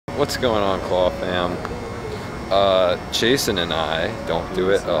What's going on, Claw fam? Jason and I, don't do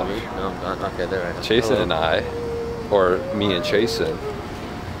it. Oh. No, okay, there I am. Jason and I, or me and Jason,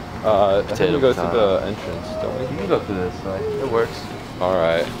 I think we go through the entrance, don't we? You can go through this way. It works.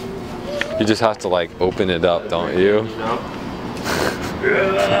 Alright. You just have to like open it up, don't you?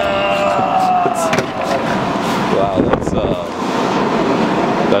 Wow,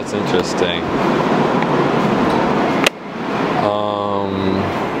 that's interesting.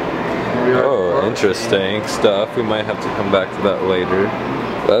 Oh, interesting stuff. We might have to come back to that later.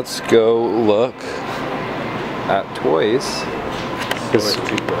 Let's go look at toys.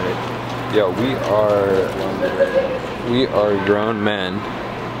 Yeah, we are grown men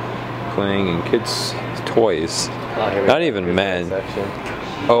playing in kids' toys. Not even men.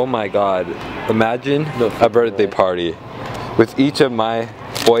 Oh my god. Imagine a birthday party with each of my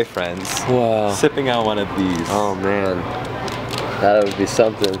boyfriends. Wow. Sipping on one of these. Oh man. That would be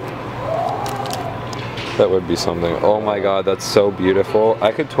something. That would be something. Oh my god, that's so beautiful.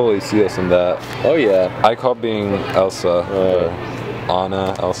 I could totally see us in that. Oh yeah. I call being Elsa.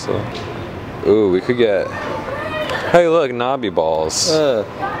 Anna, Elsa. Ooh, we could get... Hey look, knobby balls.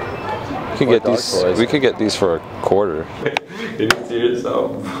 We could get these. Toys. We could get these for $1. You can see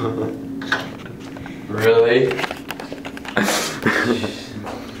yourself. Really?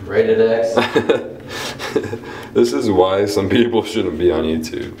 Rated X. This is why some people shouldn't be on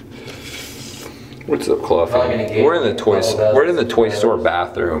YouTube. What's up, Cluffy? We're in the toys. We're in the toy store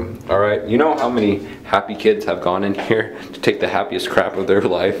bathroom. All right. You know how many happy kids have gone in here to take the happiest crap of their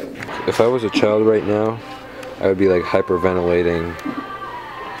life? If I was a child right now, I would be like hyperventilating.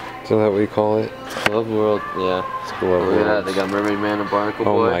 Is that what you call it? Glove World, yeah. It's Glove World. Look at that, they got Mermaid Man and Barnacle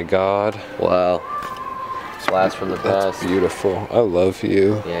Boy. Oh my god. Wow. Blast from the past. That's beautiful. I love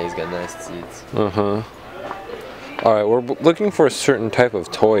you. Yeah, he's got nice seats. Uh-huh. Alright, we're looking for a certain type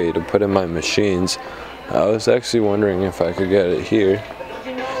of toy to put in my machines. I was actually wondering if I could get it here.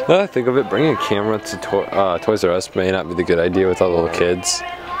 Now that I think of it, bringing a camera to Toys R Us may not be the good idea with all the little kids.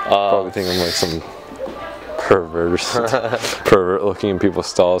 Probably think I'm like some pervert looking in people's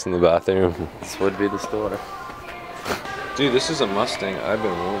stalls in the bathroom. This would be the store. Dude, this is a Mustang I've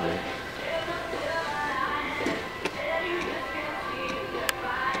been wanting.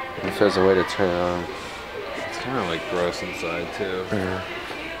 If there's a way to turn it on. It's kind of like gross inside too.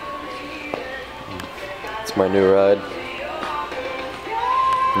 It's my new ride.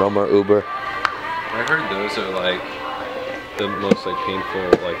 No more Uber. I heard those are like the most like painful,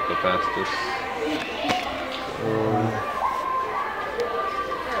 like the fastest.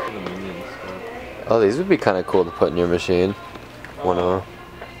 Oh, these would be kind of cool to put in your machine. One of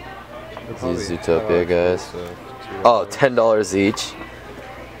them. These Zootopia guys. Oh, $10 each.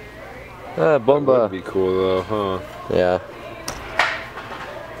 Bomba. That would be cool though, huh? Yeah.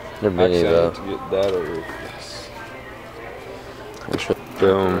 They're mini though. I need to get that over. Yes.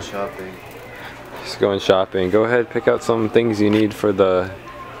 Boom. Shopping. Just going shopping. Go ahead, pick out some things you need for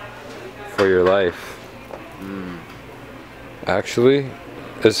your life. Actually,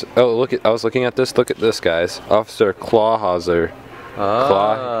 I was looking at this. Look at this, guys. Officer Clawhauser.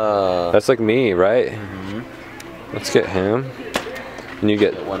 Claw. That's like me, right? Let's get him. And you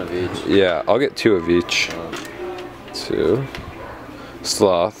get one of each. Yeah, I'll get 2 of each. 2.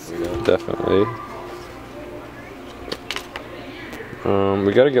 Sloth, definitely.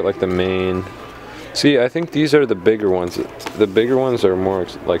 We gotta get like the main. See, I think these are the bigger ones. The bigger ones are more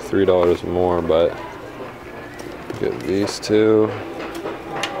like $3 more, but get these 2.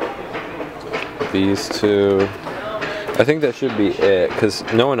 These 2. I think that should be it, because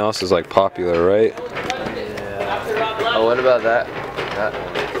no one else is like popular, right? Yeah. Oh, what about that?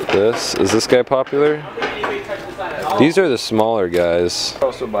 Is this guy popular? These are the smaller guys.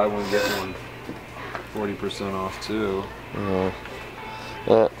 Also buy one get one 40% off too.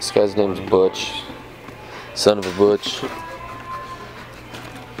 This guy's name's Butch. Son of a Butch.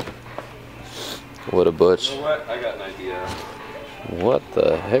 What a Butch. You know what? I got an idea. What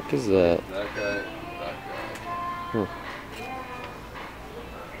the heck is that? That guy.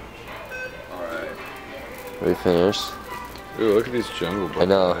 Alright. Are we finished? Ooh, look at these jungle books. I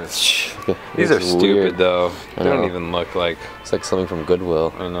know. These are stupid though. They don't even look like... It's like something from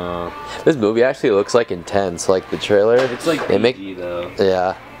Goodwill. I know. This movie actually looks like intense. Like the trailer. It's like PG though.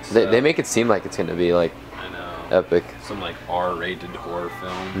 Yeah. So. They make it seem like it's gonna be like... I know. Epic. Some like R-rated horror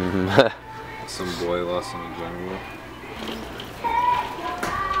film. Some boy lost in the jungle.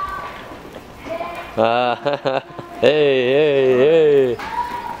 Hey.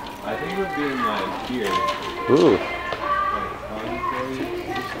 I think it would be in like here. Ooh.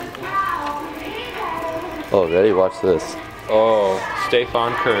 Oh, ready? Watch this. Oh,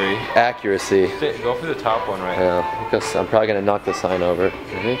 Stephon Curry. Accuracy. Go for the top one right now. Yeah, because I'm probably gonna knock the sign over.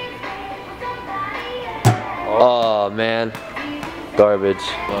 Oh man, garbage.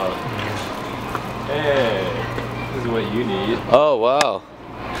 Hey, this is what you need. Oh wow.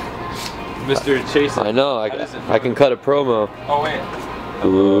 Mr. Chasen. I know, I can cut a promo. Oh wait.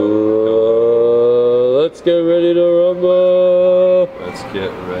 Let's get ready to rumble. Let's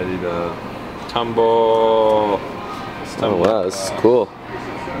get ready to tumble. Oh wow, this is cool.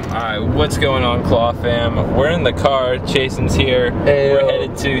 Alright, what's going on, Claw fam? We're in the car, Chasen's here. Hey, we're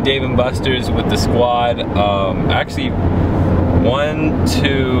headed to Dave & Buster's with the squad. Actually, 1,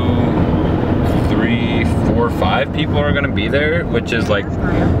 2, 3, 4, 5 people are gonna be there, which is like,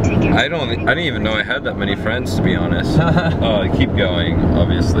 I didn't even know I had that many friends, to be honest. Keep going,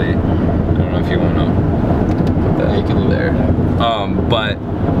 obviously. I don't know if you wanna put that. You can do there. But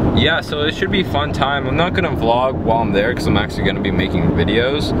yeah, so it should be a fun time. I'm not gonna vlog while I'm there because I'm actually gonna be making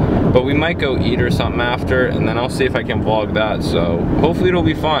videos, but we might go eat or something after, and then I'll see if I can vlog that. So hopefully it'll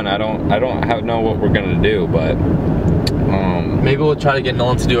be fun. I don't know what we're gonna do, but maybe we'll try to get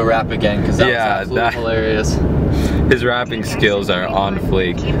Nolan to do a rap again because that was absolutely hilarious. His rapping skills are on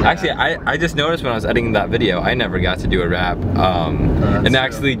fleek. Actually, I just noticed when I was editing that video, I never got to do a rap. And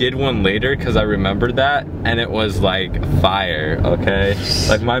actually did one later because I remembered that, and it was like fire, okay?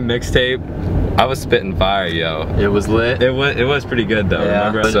 Like my mixtape, I was spitting fire, yo. It was lit. It was pretty good though,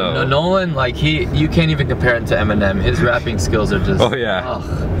 remember? But so Nolan, like you can't even compare him to Eminem. His rapping skills are just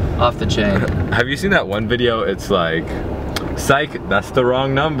off the chain. Have you seen that one video? It's like, psych, that's the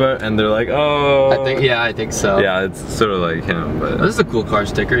wrong number, and they're like, oh. I think so. Yeah, it's sort of like him, but. This is a cool car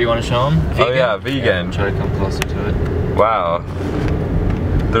sticker. You want to show him? Vegan? Oh yeah, vegan. Yeah, try to come closer to it. Wow.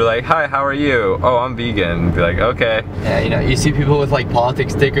 They're like, hi, how are you? Oh, I'm vegan. Be like, okay. Yeah, you know, you see people with like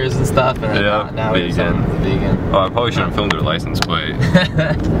politics stickers and stuff, and now vegan. Vegan. Oh, I probably shouldn't film their license plate.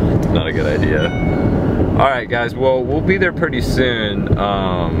 Not a good idea. All right, guys. Well, we'll be there pretty soon.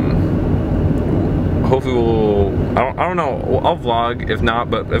 Hopefully I don't know, I'll vlog if not,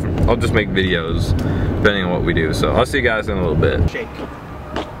 but I'll just make videos depending on what we do. So I'll see you guys in a little bit.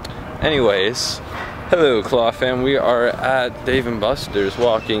 Anyways, hello Claw fam, we are at Dave & Buster's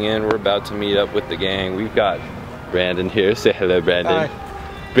walking in. We're about to meet up with the gang. We've got Brandon here. Say hello, Brandon.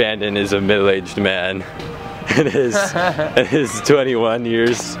 Hi. Brandon is a middle-aged man in his 21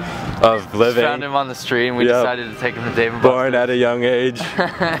 years of living. Found him on the street and we decided to take him to Dave & Buster's. Born at a young age.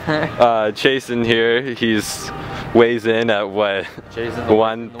 Chasen here, he's weighs in at what?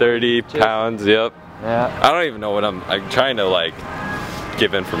 130 pounds, yep. Yeah. I don't even know what I'm trying to like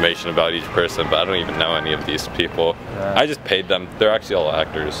give information about each person, but I don't even know any of these people. Yeah. I just paid them. They're actually all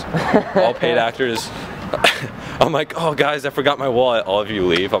actors. All paid actors. I'm like, oh guys, I forgot my wallet. All of you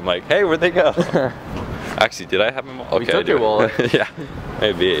leave. I'm like, hey, where'd they go? Actually, did I have them all? Okay, we took your wallet. Yeah,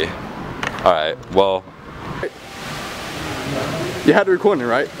 maybe. Alright, well. You had to record it,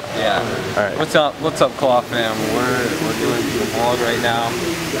 right? Yeah. Alright. What's up, Claw fam? We're doing the vlog right now.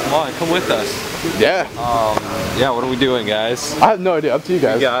 Come on, come with us. Yeah. Yeah, what are we doing, guys? I have no idea, up to you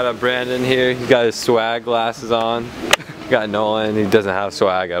guys. We got Brandon here, he's got his swag glasses on. Got Nolan, he doesn't have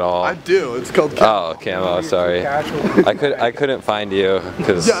swag at all. I do, it's called camo. Oh, camo, sorry. I couldn't find you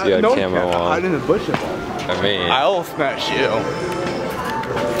because you had camo on. I didn't bush it. I mean, I'll smash you.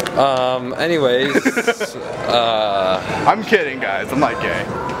 Anyways, I'm kidding, guys. I'm not gay.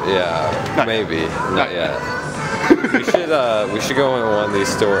 Yeah, maybe. Not yet. We should go in one of these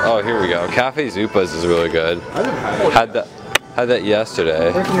stores. Oh, here we go. Cafe Zupa's is really good. Had that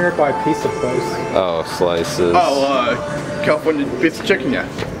yesterday. Where's the nearby pizza place? Oh, slices. Oh, California pizza chicken, yeah.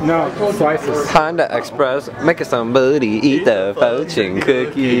 No, slices. Panda Express, make somebody eat the fortune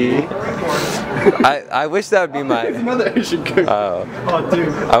cookie. I wish that would be my. It's another Asian cookie. Oh, dude.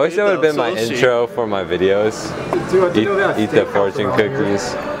 I wish that would have been my intro for my videos. Dude, eat the fortune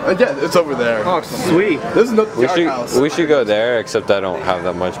cookies. Yeah, it's over there. Oh, sweet. This is not our house. We should go there, except I don't have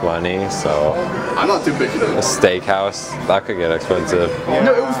that much money, so. I'm not too big. A steakhouse, that could get expensive.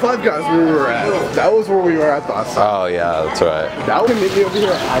 No, it was Five Guys where we were at. That was where we were at last time. Oh yeah, that's right. That would make me over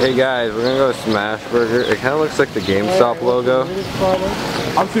here. Hey guys, we're gonna go to Smash Burger. It kind of looks like the GameStop logo.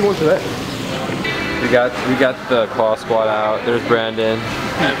 I'm seeing one today. We got the Claw Squad out. There's Brandon.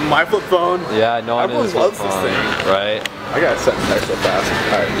 My flip phone. Yeah, no one loves this thing. Right? I gotta set text so fast.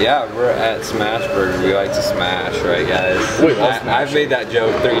 Alright. Yeah, we're at Smash Burger. We like to smash, right guys? I've made that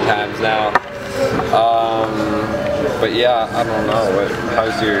joke 3 times now. But yeah, I don't know.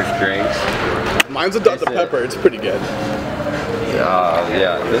 How's your drinks? Mine's a Dr. Pepper. It's pretty good.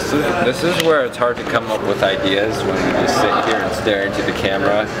 Yeah, this is where it's hard to come up with ideas when you just sit here and stare into the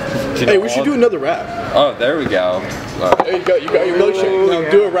camera. Hey, we should do another rap. Oh, there we go. There you go. You got your milkshake. Now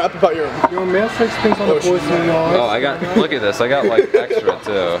do a rap about your milkshake springs on the boys in yours. Oh, I got. Look at this. I got like extra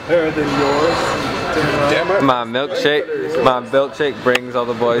too. Better than yours. Damn right. My milkshake brings all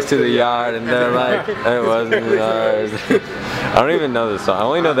the boys to the yard, and they're like, it wasn't ours. I don't even know this song. I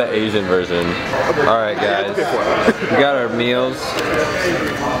only know the Asian version. All right, guys, we got our meals.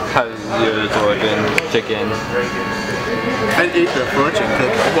 How's yours looking? Chicken. I ate the front chicken.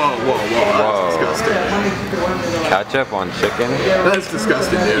 Whoa. That's disgusting. Ketchup on chicken? That's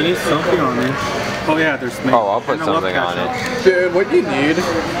disgusting, dude. You need something on it. Oh yeah, there's. Oh, I'll put something on it. Dude, what you need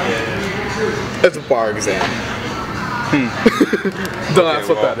is a bar exam. That's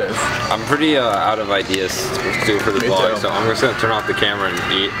what that is. I'm pretty out of ideas to do for the vlog, so I'm just gonna turn off the camera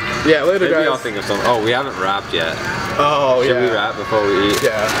and eat. Yeah, later, Maybe guys. I'll think of something. Oh, we haven't wrapped yet. Oh, Should we wrap before we eat?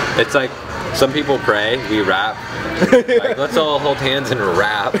 Yeah. It's like some people pray, we rap. Like, let's all hold hands and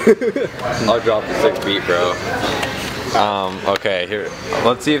rap. I'll drop the 6 beat, bro. Okay, here.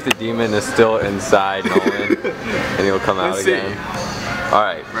 Let's see if the demon is still inside Nolan, and he'll come out again. All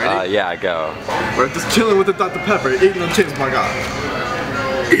right. Ready? Yeah, go. We're just chilling with the Dr. Pepper, eating the chips, my God.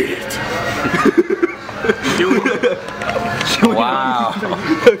 Eat it. Wow.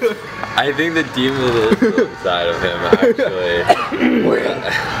 I think the demon is still inside of him, actually.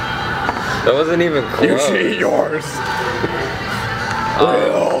 That wasn't even close. You should eat yours.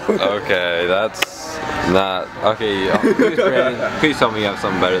 Okay, that's not okay. Please, Brandon, please tell me you have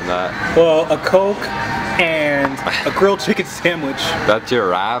something better than that. Well, a Coke and a grilled chicken sandwich. That's your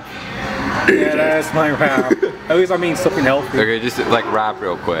rap? Yeah, that's my rap. At least I mean something healthy. Okay, just like rap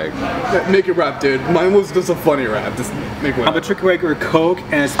real quick. Make it rap, dude. Mine was just a funny rap. Just make one. I'm a trick regular Coke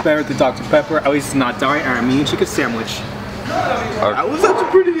and it's better than Dr. Pepper. At least it's not diet. I mean chicken sandwich. That was actually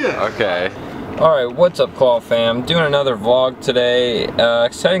pretty good. Okay. Alright, what's up, Claw fam? Doing another vlog today.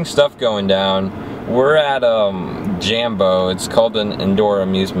 Exciting stuff going down. We're at Jambo. It's called an indoor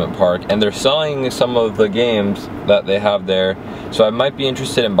amusement park, and they're selling some of the games that they have there. So I might be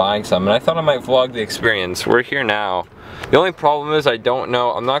interested in buying some, and I thought I might vlog the experience. We're here now. The only problem is I don't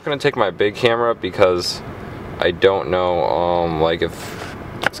know. I'm not going to take my big camera because I don't know like if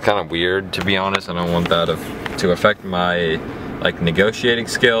it's kind of weird, to be honest. I don't want that to affect my like negotiating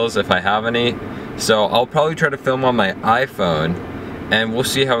skills if I have any. So I'll probably try to film on my iPhone and we'll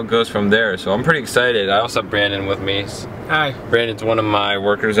see how it goes from there. So I'm pretty excited. I also have Brandon with me. Hi. Brandon's one of my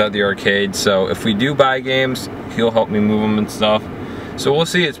workers at the arcade, so if we do buy games, he'll help me move them and stuff. So we'll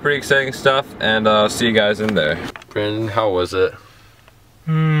see. It's pretty exciting stuff, and I'll see you guys in there. Brandon, how was it?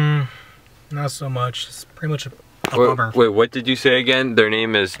 Not so much. It's pretty much a bummer. Wait, what did you say again? Their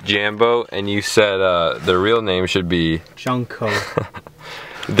name is Jambo, and you said their real name should be Junko.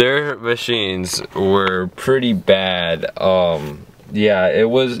 Their machines were pretty bad. Yeah, it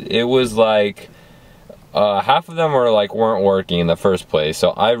was like half of them weren't working in the first place,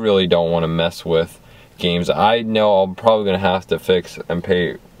 so I really don't want to mess with games I know I'm probably gonna have to fix and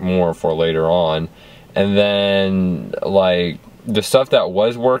pay more for later on. And then like the stuff that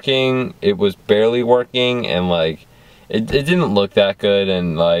was working, it was barely working, and like it didn't look that good.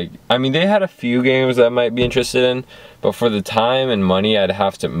 And like, I mean, they had a few games that I might be interested in, but for the time and money I'd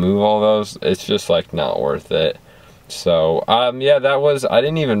have to move all those, it's just like not worth it. So yeah, that was, I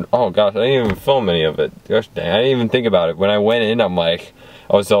didn't even film any of it. Gosh dang, I didn't even think about it. When I went in, I'm like,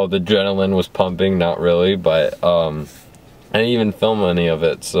 the adrenaline was pumping, not really, but I didn't even film any of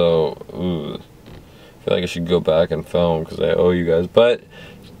it. So ooh, I feel like I should go back and film because I owe you guys. But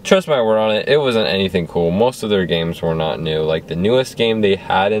trust my word on it, it wasn't anything cool. Most of their games were not new. Like the newest game they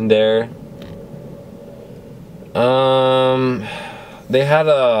had in there, they had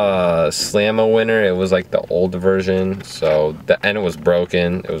a Slammo winner. It was like the old version, so and it was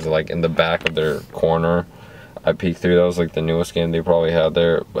broken. It was like in the back of their corner. I peeked through. That was like the newest game they probably had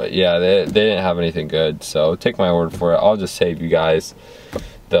there. But yeah, they didn't have anything good. So take my word for it. I'll just save you guys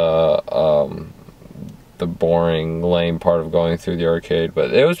the boring, lame part of going through the arcade.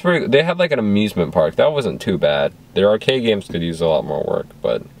 But it was pretty. They had like an amusement park. That wasn't too bad. Their arcade games could use a lot more work.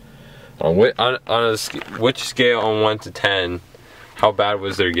 But on which scale on 1 to 10? How bad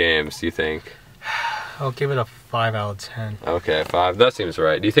was their games, do you think? I'll give it a 5 out of 10. Okay, 5. That seems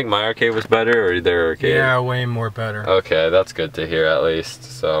right. Do you think my arcade was better or their arcade? Yeah, way more better. Okay, that's good to hear at least.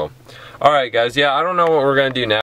 So, alright guys, yeah, I don't know what we're going to do now.